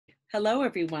Hello,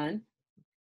 everyone.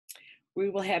 We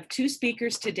will have two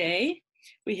speakers today.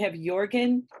 We have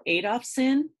Jörgen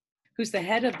Adolfsson, who's the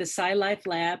head of the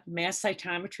SciLifeLab Mass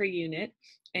Cytometry Unit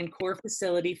and Core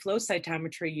Facility Flow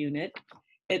Cytometry Unit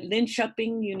at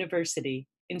Linköping University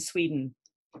in Sweden,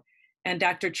 and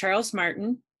Dr. Charles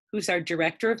Martin, who's our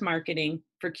Director of Marketing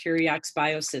for Curiox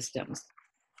Biosystems.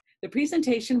 The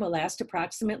presentation will last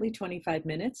approximately 25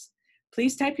 minutes.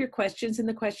 Please type your questions in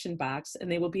the question box and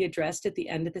they will be addressed at the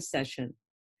end of the session.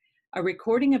 A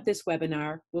recording of this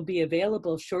webinar will be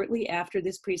available shortly after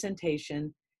this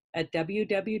presentation at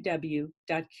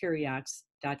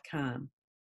www.curiox.com.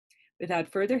 Without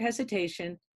further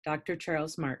hesitation, Dr.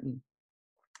 Charles Martin.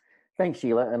 Thanks,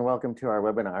 Sheila, and welcome to our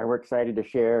webinar. We're excited to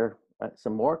share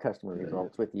some more customer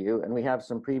results with you, and we have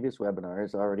some previous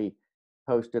webinars already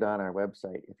posted on our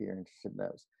website if you're interested in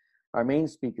those. Our main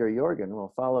speaker, Jörgen,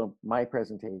 will follow my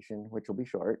presentation, which will be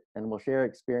short, and will share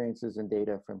experiences and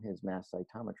data from his mass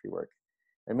cytometry work.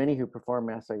 And many who perform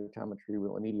mass cytometry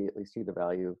will immediately see the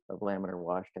value of laminar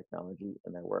wash technology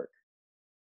in their work.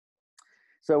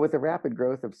 So with the rapid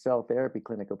growth of cell therapy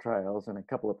clinical trials and a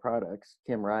couple of products,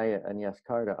 Kymriah and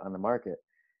Yescarta, on the market,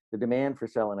 the demand for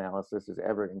cell analysis is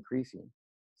ever increasing.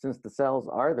 Since the cells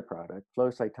are the product,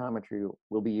 flow cytometry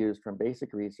will be used from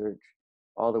basic research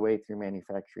all the way through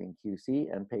manufacturing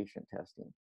QC and patient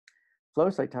testing. Flow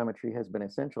cytometry has been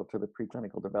essential to the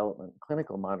preclinical development and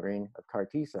clinical monitoring of CAR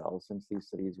T cells since these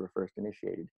studies were first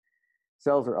initiated.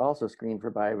 Cells are also screened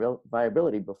for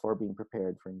viability before being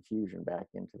prepared for infusion back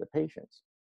into the patients.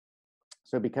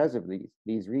 So because of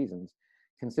these reasons,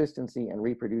 consistency and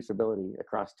reproducibility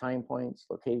across time points,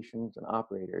 locations, and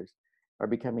operators are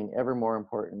becoming ever more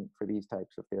important for these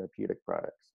types of therapeutic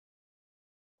products.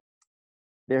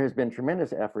 There has been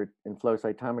tremendous effort in flow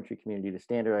cytometry community to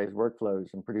standardize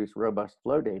workflows and produce robust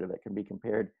flow data that can be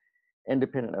compared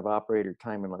independent of operator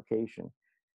time and location.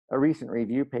 A recent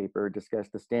review paper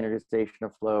discussed the standardization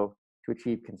of flow to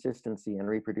achieve consistency and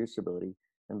reproducibility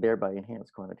and thereby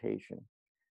enhance quantitation.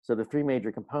 So the three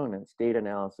major components, data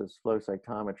analysis, flow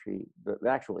cytometry, the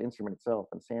actual instrument itself,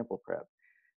 and sample prep.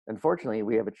 Unfortunately,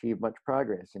 we have achieved much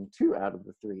progress in two out of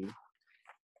the three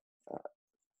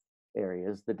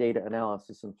areas, the data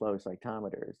analysis and flow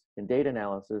cytometers. In data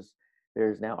analysis,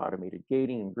 there's now automated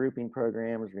gating and grouping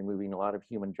programs, removing a lot of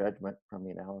human judgment from the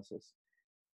analysis.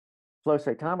 Flow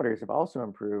cytometers have also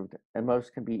improved, and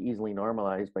most can be easily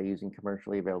normalized by using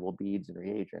commercially available beads and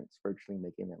reagents, virtually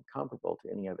making them comparable to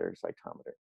any other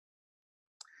cytometer.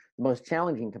 The most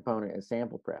challenging component is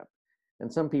sample prep,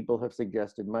 and some people have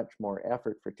suggested much more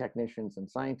effort for technicians and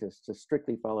scientists to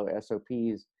strictly follow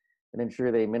SOPs and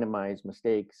ensure they minimize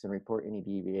mistakes and report any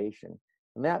deviation.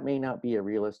 And that may not be a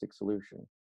realistic solution.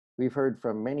 We've heard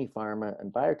from many pharma and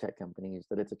biotech companies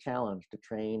that it's a challenge to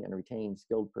train and retain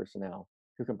skilled personnel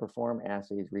who can perform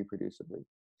assays reproducibly.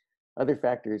 Other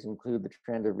factors include the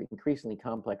trend of increasingly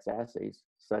complex assays,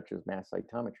 such as mass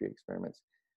cytometry experiments,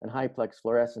 and high-plex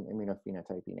fluorescent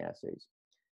immunophenotyping assays.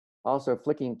 Also,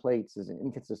 flicking plates is an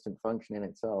inconsistent function in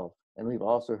itself, and we've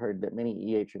also heard that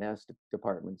many EH&S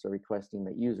departments are requesting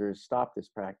that users stop this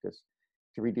practice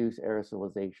to reduce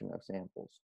aerosolization of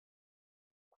samples.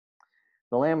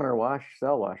 The laminar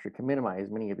cell washer can minimize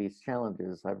many of these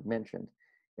challenges I've mentioned.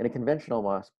 In a conventional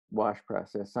wash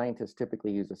process, scientists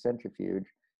typically use a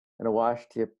centrifuge, and a wash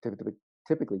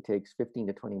typically takes 15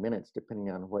 to 20 minutes, depending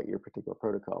on what your particular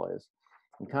protocol is.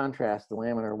 In contrast, the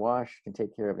laminar wash can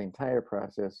take care of the entire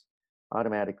process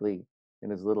automatically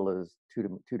in as little as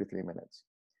 2 to 3 minutes.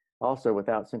 Also,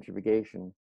 without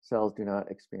centrifugation, cells do not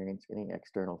experience any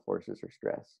external forces or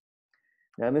stress.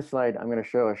 Now in this slide, I'm going to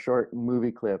show a short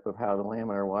movie clip of how the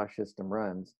laminar wash system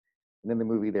runs. And in the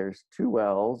movie, there's two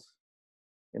wells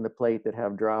in the plate that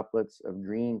have droplets of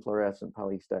green fluorescent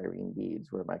polystyrene beads,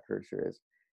 where my cursor is,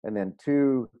 and then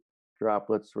two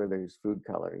droplets where there's food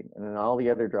coloring. And then all the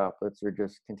other droplets are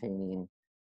just containing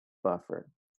buffer.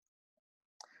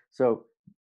 So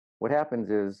what happens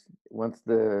is once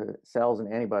the cells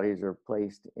and antibodies are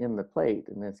placed in the plate,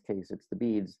 in this case it's the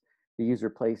beads, the user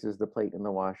places the plate in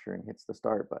the washer and hits the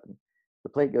start button. The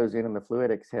plate goes in and the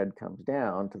fluidics head comes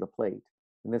down to the plate.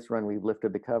 In this run, we've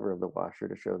lifted the cover of the washer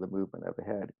to show the movement of the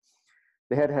head.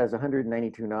 The head has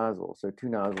 192 nozzles, so 2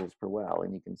 nozzles per well,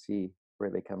 and you can see where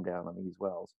they come down on these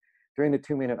wells. During the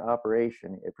 2-minute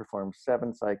operation, it performs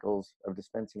 7 cycles of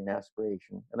dispensing and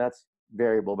aspiration, and that's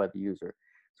variable by the user.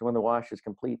 So when the wash is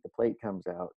complete, the plate comes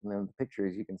out, and then in the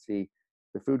pictures you can see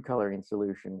the food coloring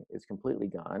solution is completely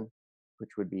gone,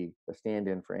 which would be a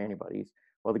stand-in for antibodies,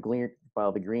 while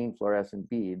the green fluorescent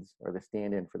beads, or the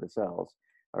stand-in for the cells,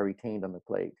 are retained on the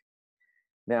plate.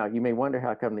 Now, you may wonder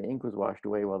how come the ink was washed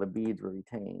away while the beads were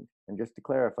retained. And just to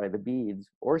clarify, the beads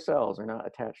or cells are not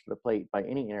attached to the plate by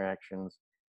any interactions.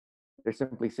 They're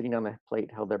simply sitting on the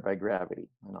plate held there by gravity.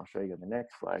 And I'll show you in the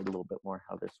next slide a little bit more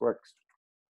how this works.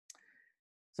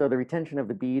 So the retention of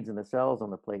the beads and the cells on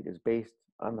the plate is based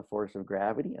on the force of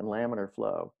gravity and laminar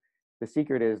flow. The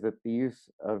secret is that the use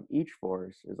of each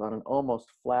force is on an almost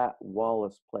flat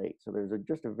wall-less plate. So there's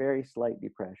just a very slight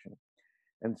depression.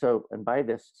 And by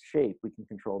this shape, we can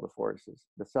control the forces.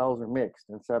 The cells are mixed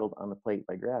and settled on the plate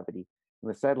by gravity.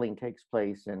 And the settling takes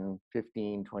place in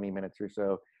 15, 20 minutes or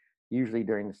so, usually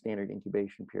during the standard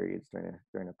incubation periods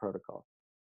during a protocol.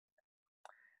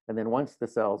 And then once the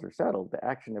cells are settled, the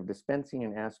action of dispensing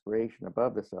and aspiration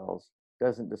above the cells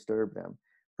doesn't disturb them.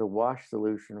 The wash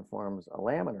solution forms a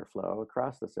laminar flow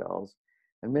across the cells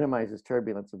and minimizes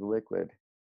turbulence of the liquid.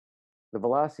 The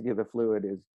velocity of the fluid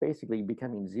is basically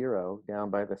becoming zero down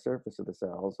by the surface of the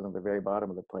cells and at the very bottom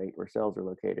of the plate where cells are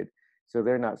located, so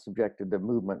they're not subjected to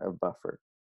movement of buffer.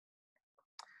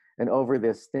 And over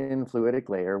this thin fluidic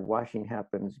layer, washing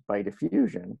happens by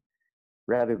diffusion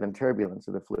rather than turbulence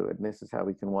of the fluid, and this is how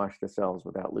we can wash the cells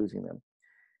without losing them.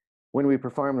 When we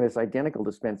perform this identical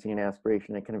dispensing and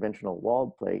aspiration in a conventional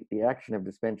walled plate, the action of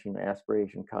dispensing and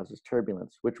aspiration causes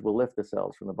turbulence, which will lift the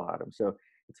cells from the bottom. So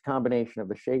it's a combination of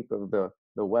the shape of the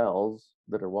wells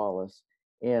that are wall-less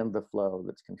and the flow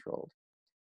that's controlled.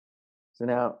 So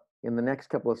now, in the next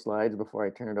couple of slides, before I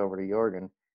turn it over to Jörgen,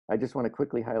 I just want to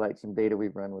quickly highlight some data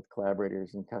we've run with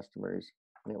collaborators and customers,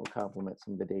 and it will complement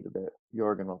some of the data that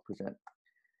Jörgen will present.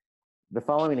 The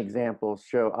following examples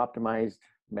show optimized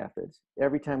methods.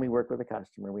 Every time we work with a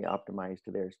customer, we optimize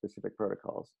to their specific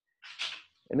protocols.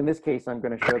 And in this case, I'm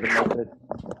going to show the method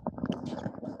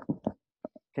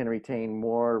can retain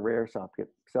more rare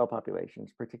cell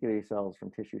populations, particularly cells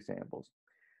from tissue samples.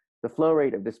 The flow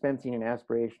rate of dispensing and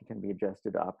aspiration can be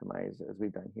adjusted to optimize, as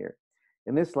we've done here.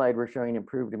 In this slide, we're showing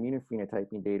improved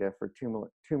immunophenotyping data for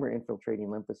tumor-infiltrating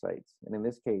lymphocytes. And in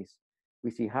this case,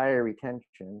 we see higher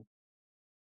retention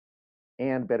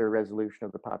and better resolution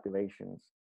of the populations.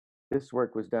 This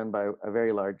work was done by a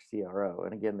very large CRO.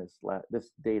 And again,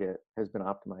 this data has been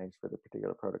optimized for the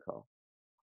particular protocol.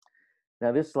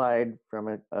 Now, this slide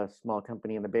from a small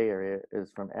company in the Bay Area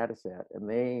is from Adolfsson, and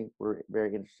they were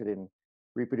very interested in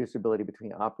reproducibility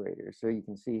between operators. So you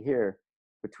can see here,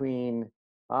 between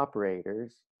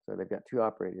operators, so they've got two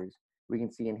operators, we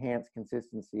can see enhanced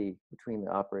consistency between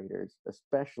the operators,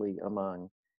 especially among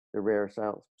the rare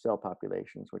cell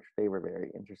populations, which they were very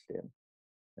interested in.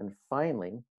 And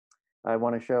finally, I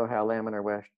want to show how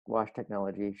laminar wash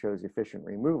technology shows efficient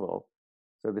removal.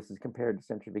 So this is compared to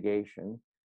centrifugation,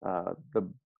 the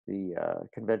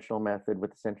conventional method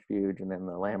with the centrifuge, and then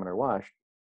the laminar wash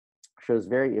shows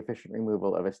very efficient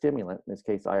removal of a stimulant, in this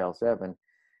case IL-7,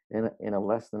 in a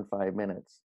less than 5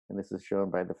 minutes. And this is shown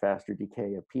by the faster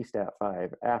decay of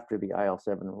pStat5 after the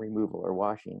IL-7 removal or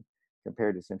washing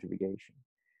compared to centrifugation.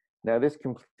 Now, this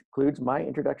concludes my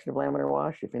introduction of laminar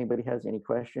wash. If anybody has any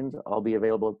questions, I'll be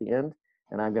available at the end,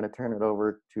 and I'm going to turn it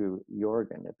over to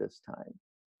Jörgen at this time.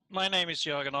 My name is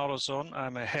Jörgen Adolfsson.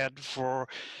 I'm a head for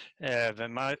the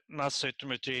mass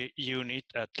cytometry unit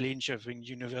at Linköping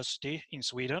University in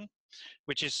Sweden,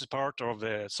 which is part of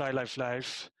the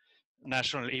SciLifeLab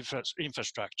national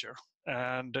infrastructure.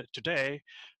 And today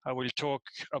I will talk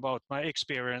about my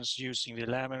experience using the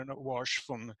laminar wash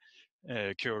from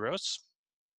Curiox.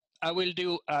 I will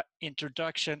do an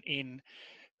introduction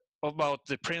about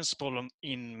the principle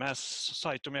in mass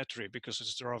cytometry because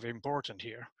it's rather important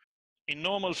here. In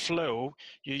normal flow,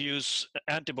 you use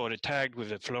antibody tagged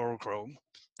with a fluorochrome.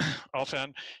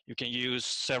 Often you can use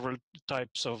several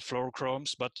types of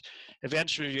fluorochromes, but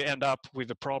eventually you end up with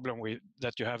a problem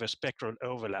that you have a spectral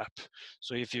overlap.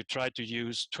 So if you try to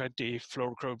use 20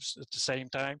 fluorochromes at the same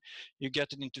time, you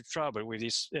get into trouble with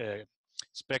these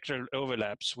spectral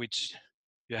overlaps, which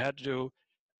you had to do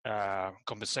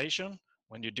compensation.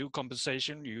 When you do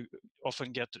compensation, you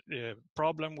often get a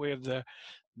problem with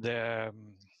the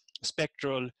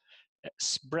spectral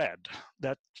spread.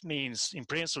 That means, in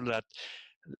principle, that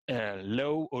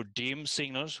low or dim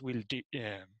signals will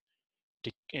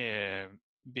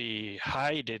be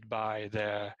hidden by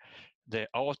the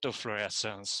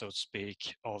autofluorescence, so to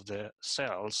speak, of the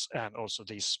cells and also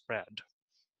the spread.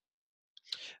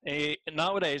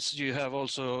 Nowadays, you have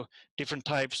also different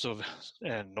types of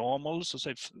normal, so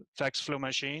say fax flow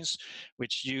machines,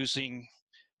 which using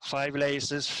 5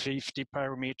 lasers, 50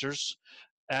 parameters,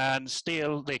 and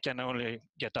still they can only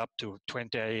get up to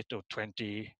 28 or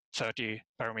 30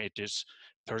 parameters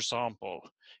per sample.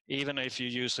 Even if you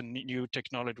use a new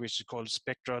technology which is called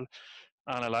spectral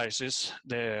analysis,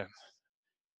 the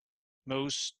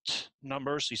most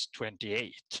numbers is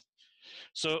 28.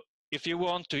 So if you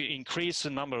want to increase the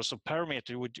numbers of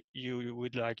parameters you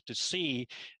would like to see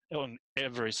on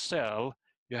every cell,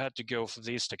 you had to go for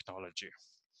this technology.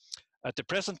 At the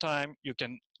present time, you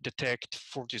can detect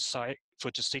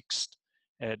 46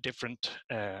 different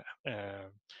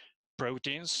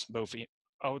proteins, both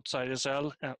outside the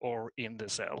cell or in the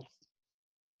cell.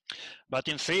 But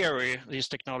in theory, these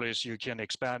technologies you can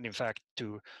expand, in fact,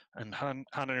 to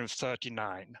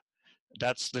 139.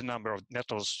 That's the number of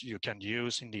metals you can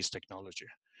use in this technology.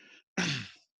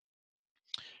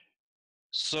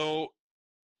 So,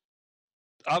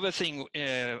 other thing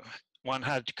one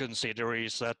had to consider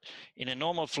is that in a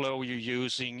normal flow, you're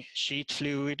using sheet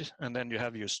fluid, and then you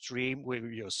have your stream with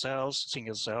your cells,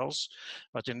 single cells.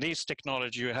 But in this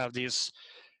technology, you have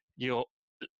your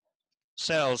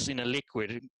cells in a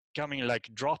liquid coming like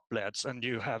droplets, and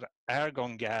you have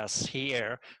argon gas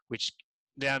here, which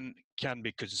then can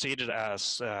be considered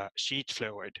as sheet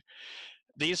fluid.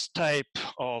 This type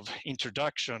of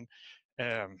introduction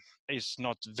is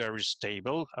not very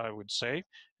stable, I would say.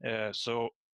 So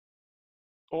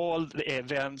all the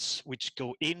events which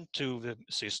go into the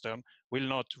system will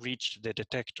not reach the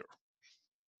detector.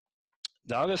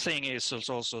 The other thing is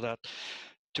also that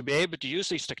to be able to use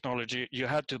this technology, you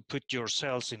had to put your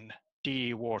cells in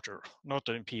DE water, not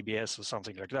in PBS or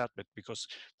something like that, but because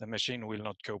the machine will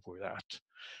not cope with that.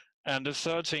 And the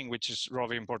third thing, which is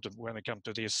rather important when it comes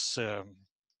to this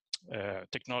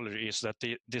technology, is that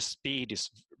the speed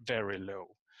is very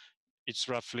low. It's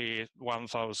roughly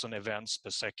 1,000 events per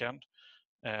second.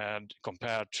 And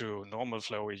compared to normal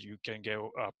flow, you can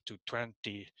go up to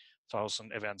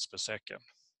 20,000 events per second.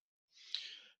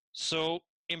 So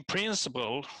in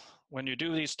principle, when you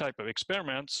do these type of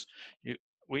experiments,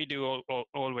 we do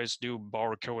always do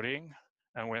bar coding,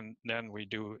 and then we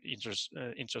do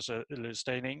intracellular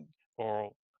staining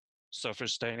or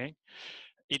surface staining.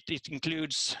 It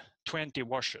includes 20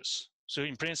 washes. So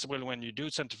in principle, when you do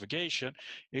centrifugation,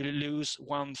 you lose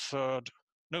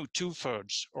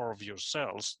 2/3 of your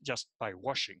cells just by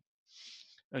washing.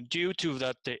 Due to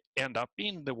that, they end up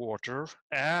in the water,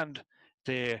 and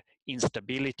the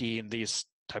instability in this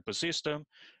type of system,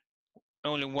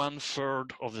 only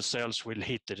 1/3 of the cells will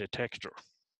hit the detector.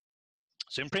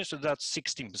 So in principle, that's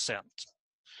 16%.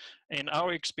 In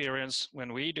our experience,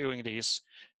 when we're doing this,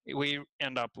 we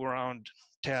end up around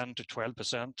 10 to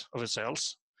 12% of the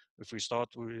cells. If we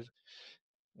start with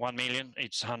 1 million,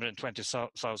 it's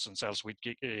 120,000 cells we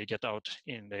get out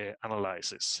in the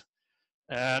analysis.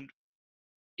 And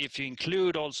if you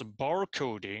include also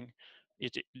barcoding,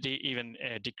 they even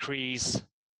decrease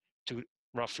to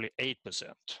roughly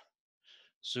 8%.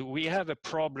 So we have a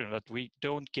problem that we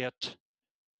don't get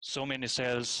so many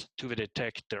cells to the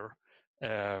detector,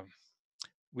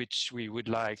 which we would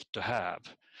like to have.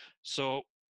 So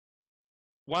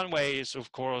one way is,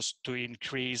 of course, to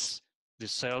increase the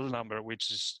cell number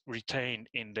which is retained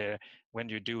in when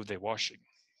you do the washing.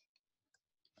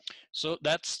 So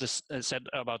that's said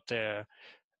about the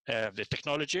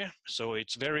technology. So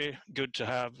it's very good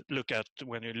to look at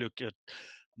when you look at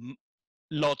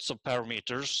lots of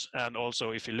parameters, and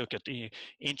also if you look at the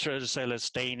intracellular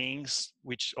stainings,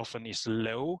 which often is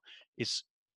low, it's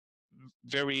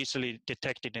very easily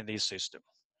detected in this system.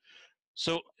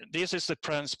 So this is the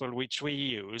principle which we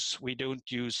use. We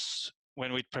don't use,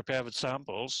 when we prepare the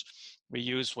samples, we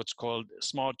use what's called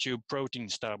smart tube protein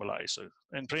stabilizer.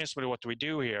 And principally what we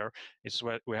do here is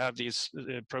we have these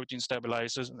protein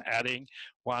stabilizers and adding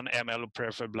 1 ml of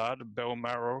peripheral blood, bone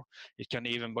marrow. It can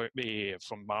even be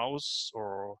from mouse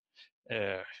or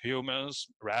humans,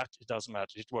 rat, it doesn't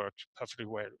matter. It works perfectly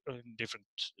well in different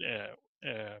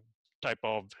type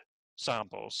of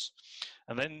samples.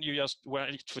 And then you just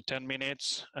wait for 10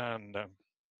 minutes and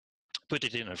put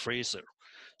it in a freezer.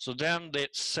 So then the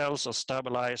cells are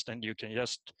stabilized, and you can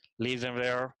just leave them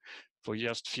there for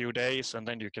just a few days, and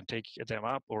then you can take them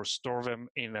up or store them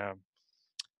in a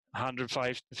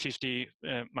 150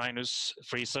 minus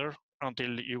freezer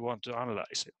until you want to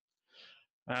analyze it.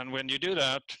 And when you do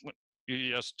that,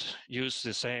 you just use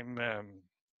the same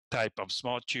type of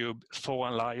smart tube thaw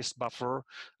and lyse buffer,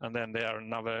 and then there are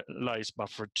another lyse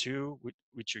buffer too,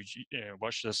 which you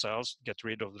wash the cells, get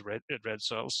rid of the red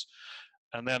cells.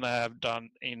 And then I have done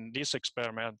in this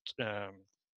experiment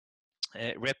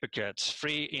replicates,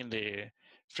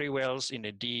 3 wells in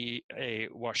a DA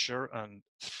washer and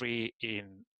 3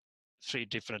 in 3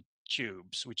 different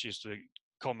tubes, which is the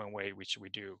common way which we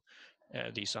do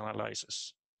these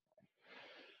analyses.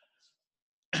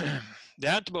 The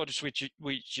antibodies which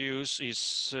we use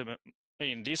is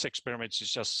in these experiments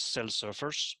is just cell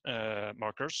surface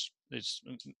markers. It's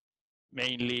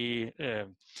mainly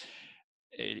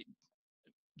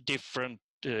different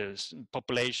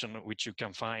population which you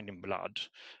can find in blood.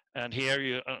 And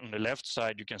here on the left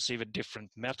side, you can see the different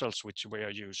metals which we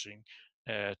are using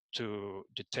to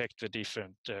detect the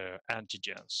different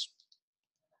antigens.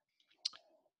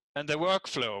 And the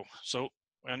workflow. So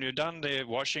when you're done the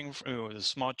washing through the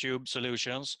smart tube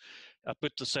solutions, I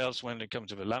put the cells, when they come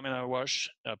to the laminar wash,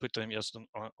 I put them just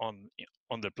on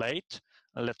the plate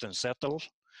and let them settle.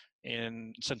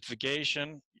 In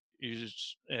centrifugation,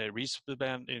 use recipe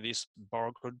in this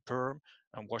barcode perm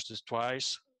and wash this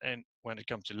twice. And when it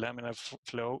comes to laminar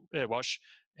flow wash,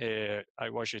 I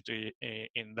wash it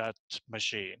in that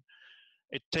machine.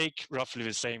 It takes roughly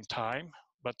the same time,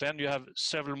 but then you have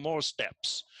several more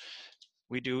steps.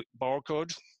 We do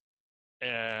barcode,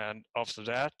 and after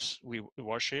that we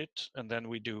wash it, and then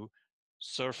we do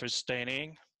surface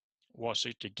staining, wash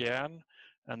it again,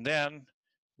 and then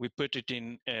we put it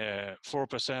in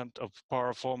 4% of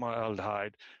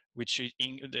paraformaldehyde, which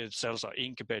the cells are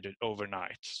incubated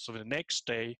overnight. So the next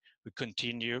day we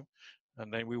continue,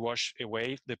 and then we wash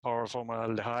away the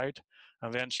paraformaldehyde.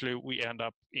 Eventually we end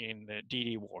up in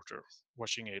DD water,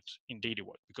 washing it in DD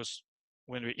water, because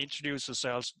when we introduce the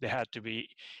cells, they had to be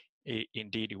in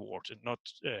DD water, not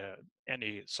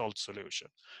any salt solution.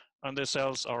 And the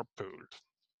cells are pooled.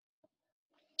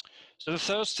 So the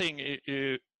first thing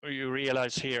you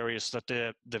realize here is that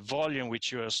the volume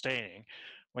which you are staining,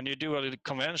 when you do a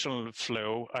conventional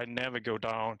flow, I never go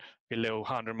down below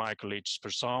 100 microliters per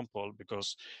sample,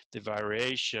 because the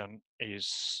variation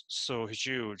is so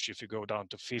huge if you go down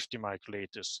to 50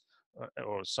 microliters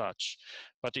or such.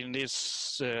 But in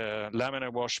this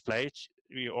laminar wash plate,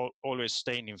 we always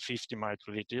stain in 50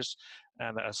 microliters.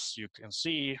 And as you can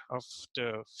see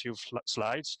after a few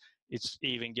slides, it's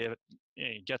even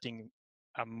getting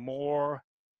a more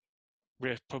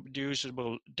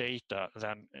reproducible data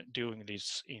than doing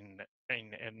this in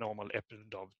a normal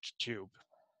epidemiological tube.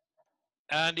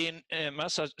 And in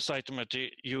mass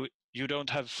cytometry, you don't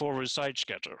have forward side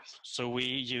scatter. So we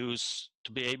use,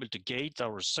 to be able to gate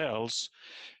our cells,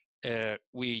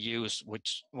 we use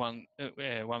one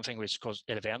thing which is called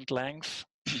event length.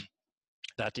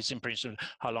 That is in principle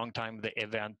how long time the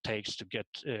event takes to get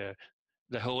the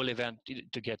whole event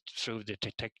to get through the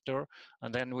detector.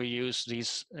 And then we use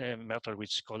this method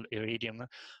which is called iridium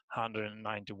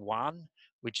 191,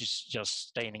 which is just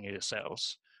staining the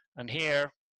cells. And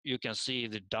here you can see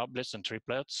the doublets and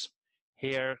triplets.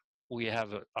 Here we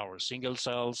have our single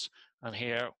cells, and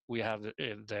here we have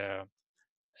the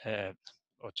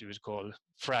what you would call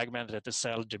fragmented the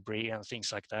cell debris and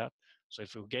things like that. So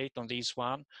if we gate on this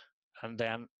one, and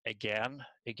then again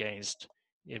against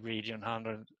iridium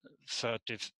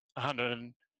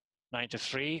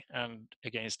 193, and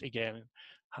against again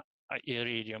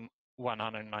iridium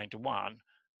 191,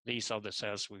 these are the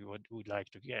cells we would like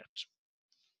to get.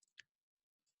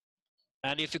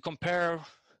 And if you compare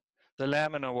the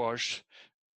laminar wash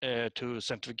to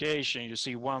centrifugation, you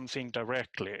see one thing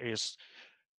directly is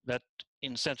that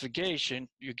in centrifugation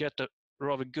you get a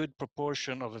rather good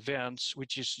proportion of events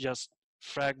which is just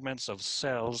fragments of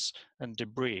cells and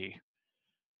debris.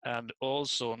 And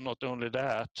also, not only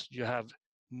that, you have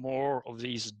more of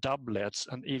these doublets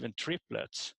and even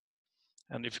triplets.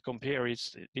 And if you compare it,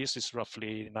 this is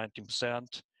roughly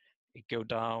 19%. It go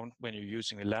down when you're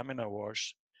using a laminar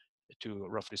wash to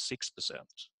roughly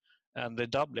 6%. And the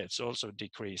doublets also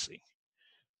decreasing,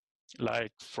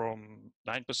 like from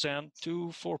 9% to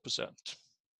 4%.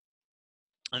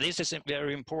 And this is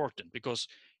very important because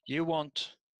you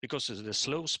want, because of the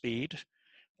slow speed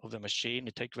of the machine,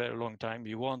 it takes very long time,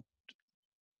 you want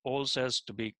all cells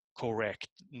to be correct,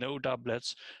 no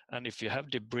doublets. And if you have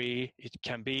debris, it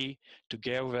can be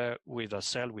together with a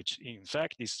cell which in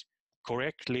fact is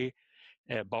correctly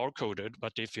barcoded.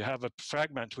 But if you have a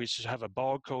fragment which have a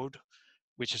barcode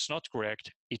which is not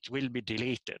correct, it will be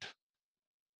deleted.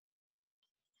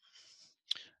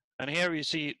 And here you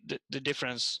see the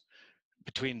difference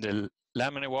between the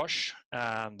laminar wash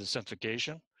and the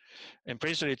centrifugation. In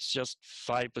principle, it's just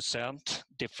 5%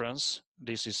 difference.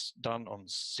 This is done on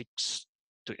 6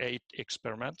 to 8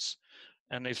 experiments.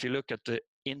 And if you look at the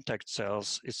intact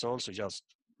cells, it's also just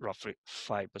roughly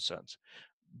 5%.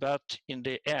 But in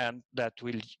the end, that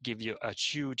will give you a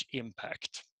huge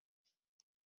impact.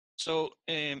 So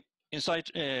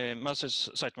inside mass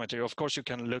cytometry, of course, you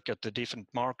can look at the different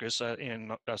markers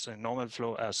as a normal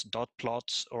flow as dot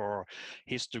plots or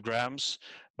histograms.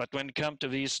 But when it comes to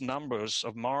these numbers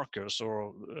of markers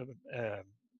or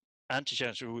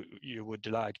antigens you would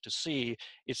like to see,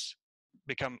 it's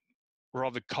become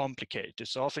rather complicated.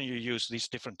 So often you use these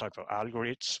different type of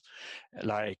algorithms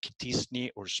like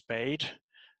Disney or Spade.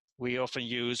 We often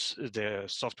use the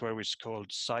software which is called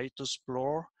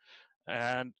Cytometry.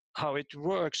 And how it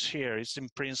works here is in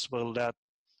principle that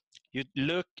you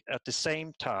look at the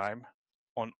same time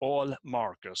on all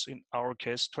markers, in our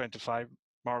case 25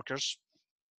 markers,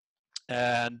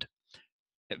 and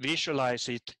visualize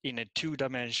it in a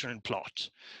two-dimensional plot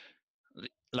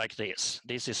like this.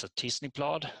 This is a Disney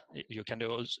plot. You can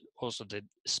do also the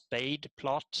Spade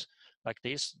plot like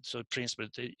this. So in principle,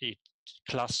 it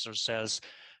clusters cells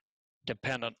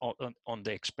dependent on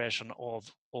the expression of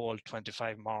all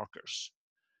 25 markers.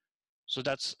 So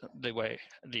that's the way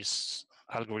this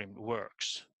algorithm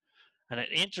works. And an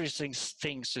interesting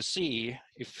thing to see,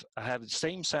 if I have the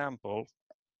same sample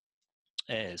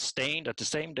stained at the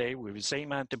same day with the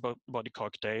same antibody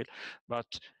cocktail, but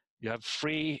you have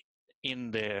 3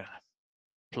 in the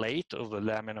plate of the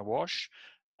laminar wash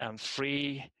and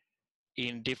 3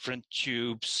 in different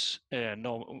tubes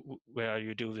where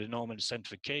you do the normal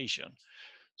centrifugation.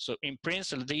 So in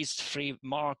principle, these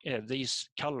these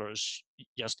colors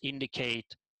just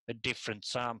indicate the different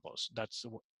samples. That's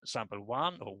sample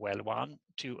 1 or well 1,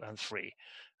 2, and 3.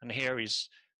 And here is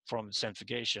from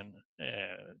centrifugation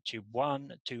tube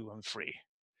 1, 2, and 3.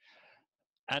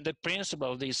 And the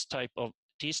principle of this type of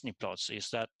Disney plots is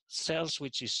that cells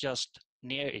which is just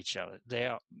near each other, they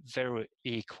are very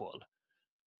equal.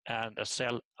 And a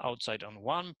cell outside on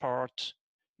one part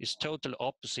is totally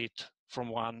opposite from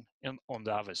one on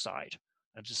the other side.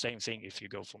 And the same thing if you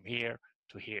go from here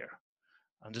to here.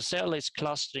 And the cell is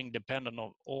clustering dependent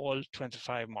on all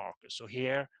 25 markers. So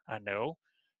here I know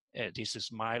this is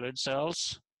myeloid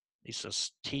cells, this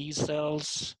is T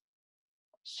cells,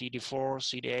 CD4,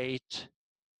 CD8,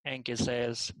 NK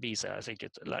cells, B cells, I think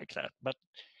it's like that. But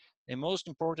the most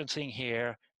important thing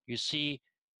here, you see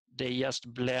they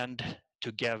just blend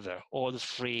together, all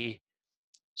 3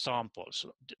 samples.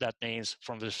 That means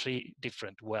from the 3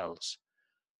 different wells.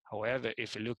 However,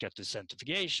 if you look at the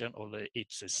centrifugation, although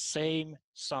it's the same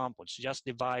samples, just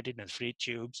divided in 3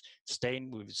 tubes,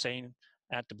 stained with the same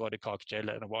antibody cocktail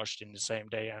and washed in the same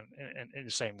day and in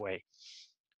the same way,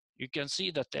 you can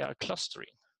see that they are clustering.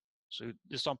 So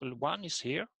the sample 1 is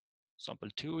here, sample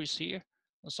 2 is here,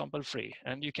 and sample 3.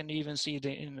 And you can even see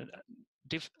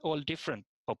all different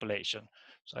population.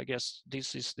 So I guess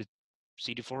this is the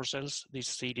CD4 cells, this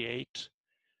CD8,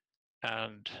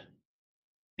 and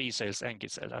B cells, NK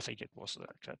cells, I think it was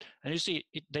like that. And you see,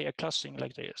 they are clustering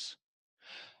like this.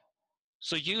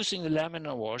 So using the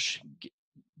laminar wash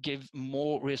give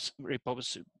more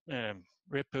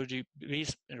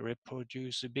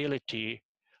reproducibility,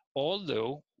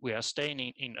 although we are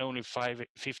staining in only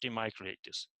 50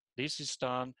 microliters. This is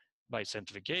done by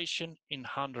centrifugation in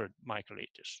 100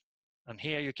 microliters. And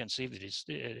here you can see this,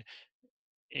 the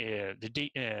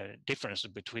difference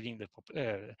between the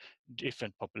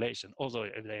different population, although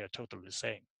they are totally the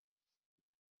same.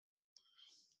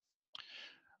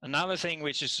 Another thing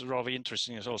which is rather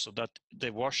interesting is also that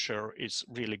the washer is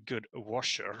really good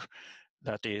washer.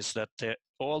 That is that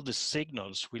all the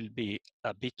signals will be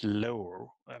a bit lower.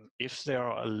 And if they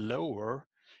are lower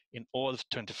in all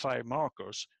 25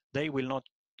 markers, they will not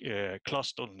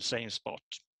cluster on the same spot.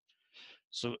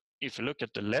 So if you look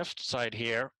at the left side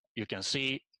here, you can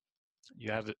see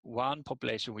you have one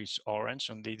population which is orange,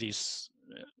 and this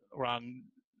around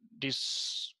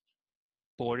this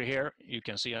border here, you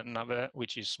can see another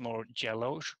which is more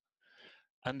yellowish.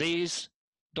 And these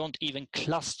don't even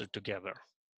cluster together.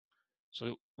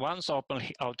 So one sample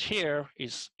out here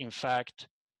is in fact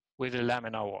with a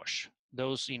laminar wash.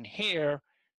 Those in here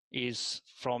is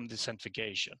from the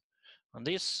centrifugation. And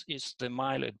this is the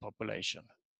myeloid population.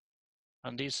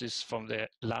 And this is from the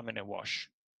laminar wash,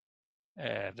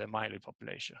 the myeloid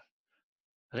population.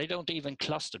 They don't even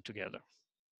cluster together.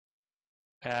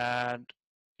 And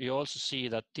you also see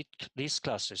that this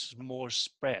cluster is more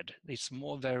spread. It's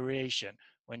more variation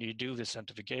when you do the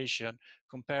centrifugation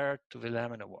compared to the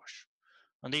laminar wash.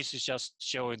 And this is just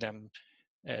showing them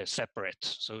separate.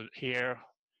 So here,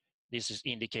 this is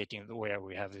indicating where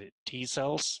we have the T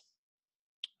cells.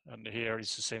 And here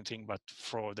is the same thing, but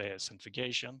for the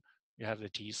centrifugation, you have the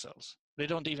T cells. They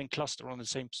don't even cluster on the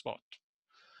same spot.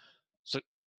 So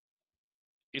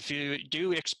if you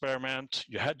do experiment,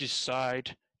 you have to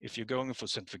decide if you're going for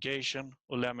centrifugation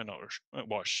or laminar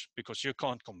wash, because you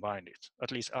can't combine it.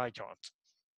 At least I can't.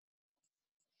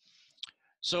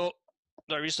 So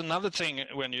there is another thing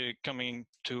when you're coming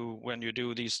to, when you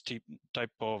do these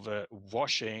type of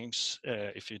washings,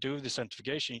 if you do the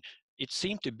centrifugation, it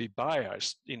seems to be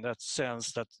biased in that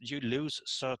sense that you lose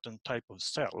certain type of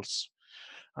cells.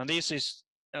 And this is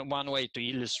one way to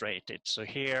illustrate it. So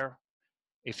here,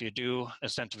 if you do a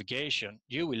centrifugation,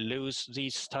 you will lose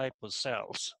these type of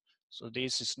cells. So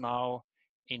this is now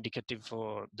indicative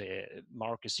for the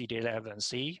marker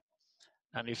CD11C.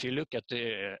 And if you look at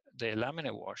the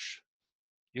laminar wash,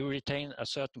 you retain a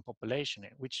certain population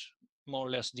which more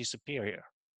or less disappear here.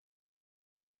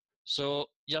 So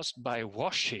just by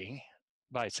washing,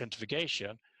 by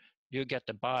centrifugation, you get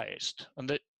the biased. And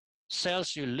the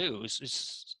cells you lose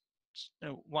is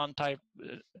one type,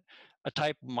 a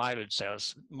type of myeloid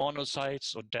cells,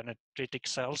 monocytes or dendritic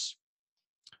cells.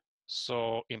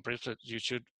 So in principle, you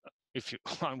should, if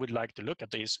one would like to look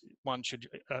at these, one should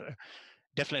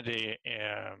definitely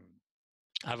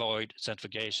avoid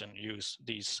centrifugation, use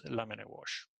these laminar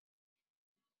wash.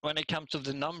 When it comes to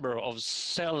the number of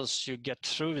cells you get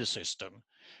through the system,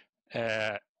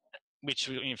 which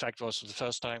in fact was the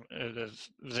first time,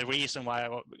 the reason why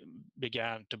I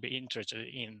began to be interested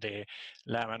in the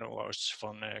laminar wash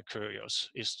from Curiox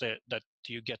is that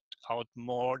you get out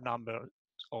more number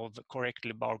of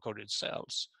correctly barcoded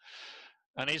cells.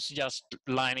 And it's just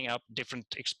lining up different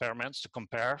experiments to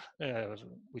compare,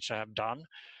 which I have done.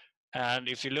 And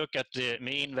if you look at the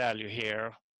mean value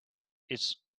here,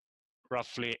 it's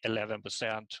roughly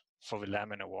 11% for the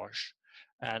laminar wash.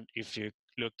 And if you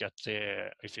look at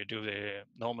if you do the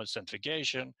normal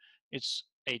centrifugation, it's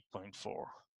 8.4.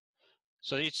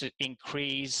 So it's an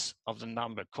increase of the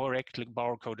number correctly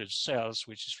barcoded cells,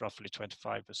 which is roughly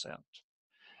 25%.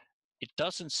 It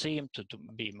doesn't seem to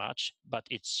be much, but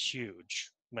it's huge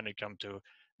when it comes to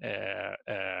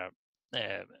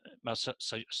mass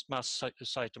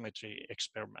cytometry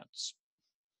experiments.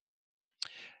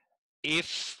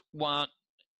 If one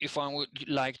would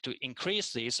like to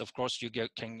increase this, of course, you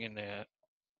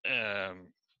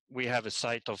we have a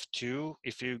site of 2.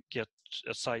 If you get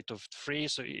a site of 3,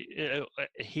 so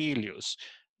Helios,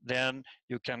 then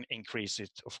you can increase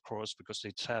it, of course, because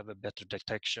it have a better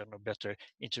detection, a better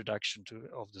introduction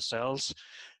of the cells.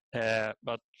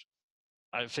 But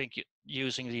I think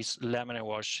using this laminar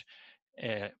wash,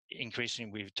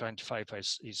 increasing with 25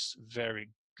 is very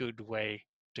good way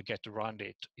to get around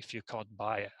it if you can't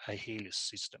buy a Helios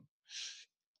system.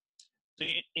 So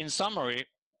in summary,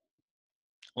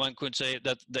 one could say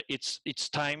that it's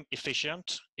time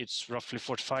efficient. It's roughly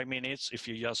 45 minutes if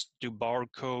you just do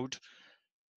barcode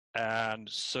and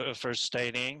surface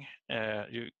staining.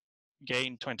 You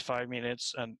gain 25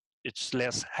 minutes and it's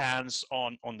less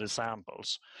hands-on on the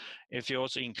samples. If you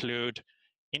also include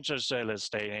intracellular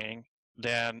staining,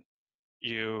 then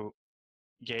you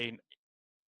gain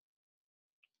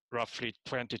roughly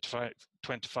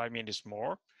 25 minutes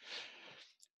more.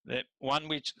 The one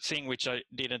thing which I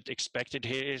didn't expect it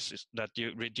here is that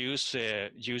you reduce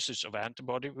the usage of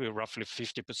antibody with roughly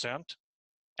 50%,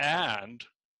 and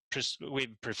with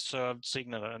preserved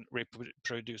signal and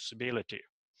reproducibility.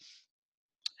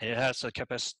 It has a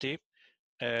capacity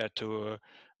to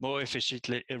more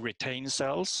efficiently retain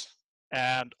cells,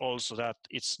 and also that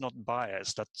it's not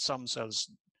biased, that some cells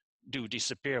do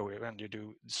disappear when you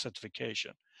do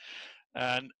certification.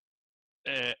 And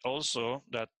also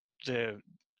that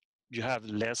you have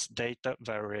less data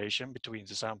variation between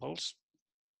the samples.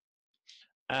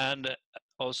 And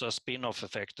also a spin-off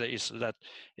effect is that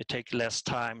it takes less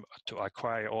time to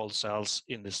acquire all cells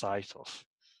in the CyTOF.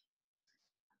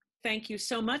 Thank you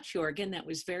so much, Jörgen. That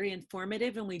was very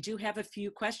informative, and we do have a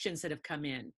few questions that have come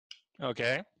in.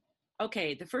 Okay.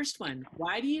 Okay, the first one,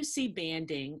 why do you see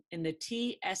banding in the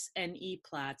TSNE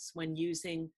plots when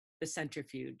using the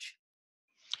centrifuge?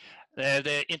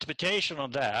 The interpretation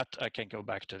of that, I can go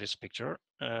back to this picture,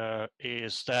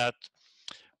 is that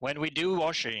when we do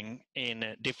washing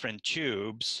in different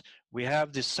tubes, we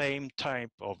have the same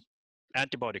type of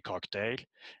antibody cocktail.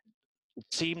 It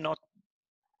seems not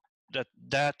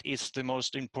that is the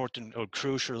most important or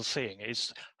crucial thing,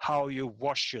 is how you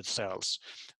wash your cells.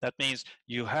 That means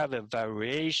you have a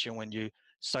variation when you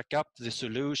suck up the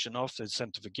solution after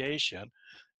centrifugation,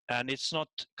 and it's not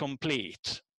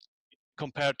complete.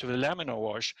 Compared to the laminar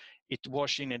wash, it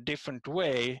washes in a different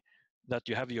way, that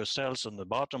you have your cells on the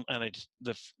bottom, and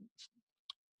the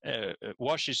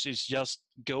washes is just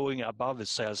going above the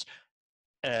cells,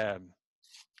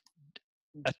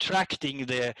 attracting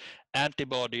the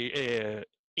antibody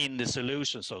in the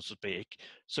solution, so to speak.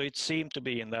 So it seemed to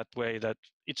be in that way that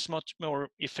it's much more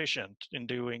efficient in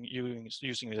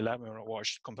using the laminar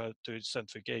wash compared to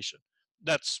centrifugation.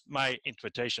 That's my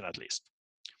interpretation, at least.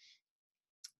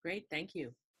 Great, thank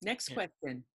you. Next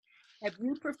question. Have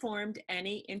you performed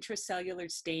any intracellular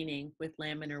staining with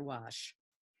laminar wash?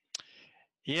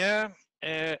 Yeah,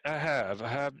 I have. I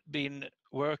have been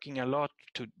working a lot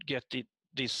to get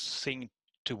this thing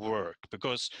to work,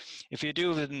 because if you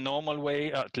do the normal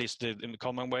way, at least the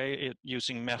common way,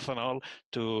 using methanol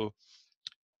to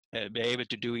be able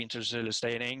to do intercellular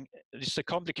staining, it's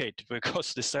complicated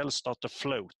because the cells start to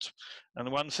float.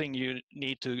 And one thing you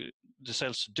need the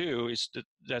cells to do is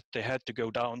that they had to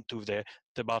go down to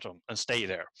the bottom and stay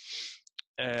there.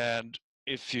 And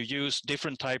if you use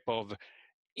different type of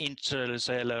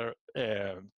intercellular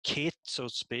kit, so to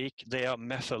speak, they are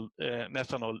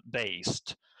methanol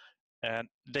based, and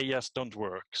they just don't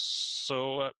work.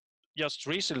 So just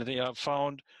recently I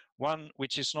found one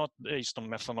which is not based on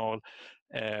methanol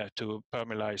to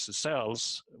permeabilize the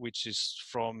cells, which is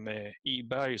from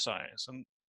eBioscience, and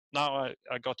now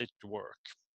I got it to work,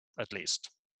 at least.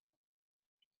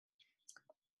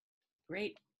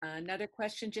 Great. Another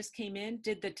question just came in.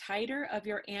 Did the titer of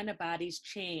your antibodies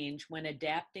change when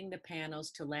adapting the panels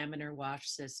to laminar wash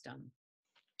system?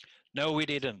 No, we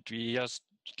didn't. We just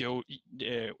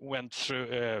went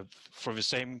through for the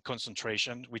same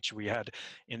concentration which we had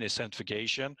in the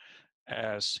centrifugation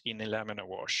as in the laminar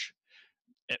wash.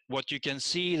 What you can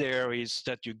see there is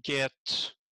that you get,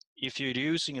 if you're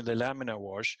using the laminar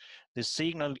wash, the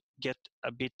signal get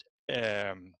a bit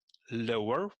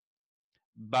lower,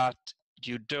 but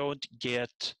you don't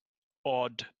get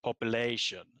odd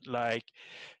population like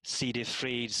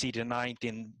CD3,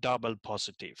 CD19 double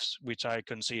positives, which I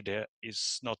consider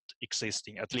is not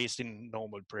existing, at least in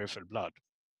normal peripheral blood.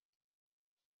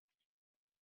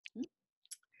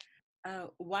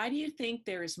 Why do you think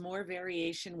there is more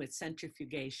variation with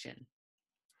centrifugation?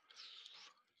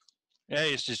 Yeah,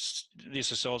 it's just,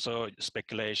 this is also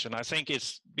speculation. I think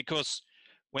it's because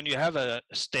when you have a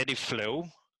steady flow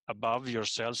above your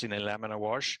cells in a laminar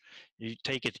wash, you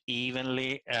take it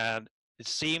evenly, and it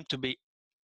seemed to be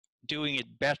doing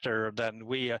it better than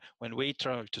when we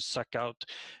try to suck out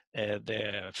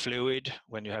the fluid.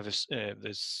 When you have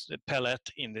this pellet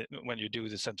when you do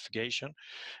the centrifugation,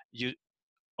 you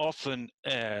often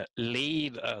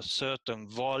leave a certain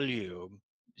volume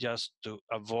just to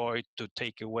avoid to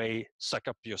suck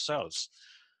up your cells.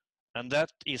 And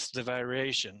that is the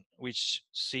variation which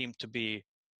seem to be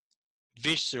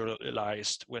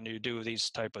visualized when you do these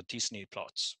type of T-SNE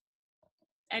plots.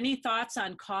 Any thoughts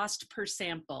on cost per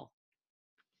sample?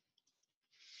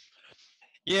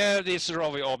 Yeah, this is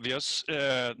rather obvious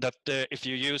that if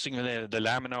you're using the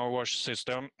laminar wash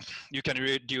system, you can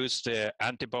reduce the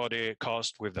antibody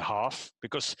cost with half,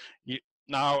 because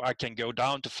now I can go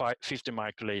down to 50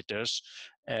 microliters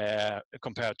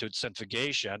compared to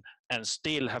centrifugation and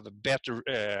still have a better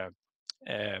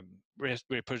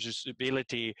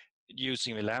reproducibility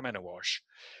using the laminar wash.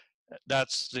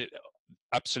 That's the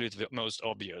absolutely most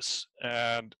obvious.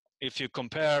 And if you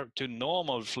compare to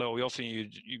normal flow, often you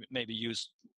maybe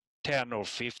use 10 or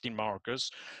 15 markers,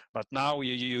 but now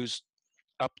you use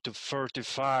up to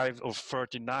 35 or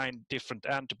 39 different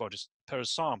antibodies per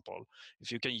sample.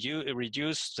 If you can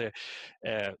reduce the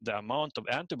amount of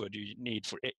antibody you need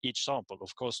for each sample,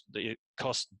 of course, the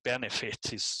cost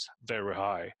benefit is very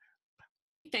high.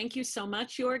 Thank you so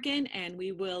much, Jörgen, and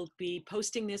we will be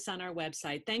posting this on our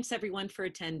website. Thanks, everyone, for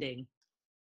attending.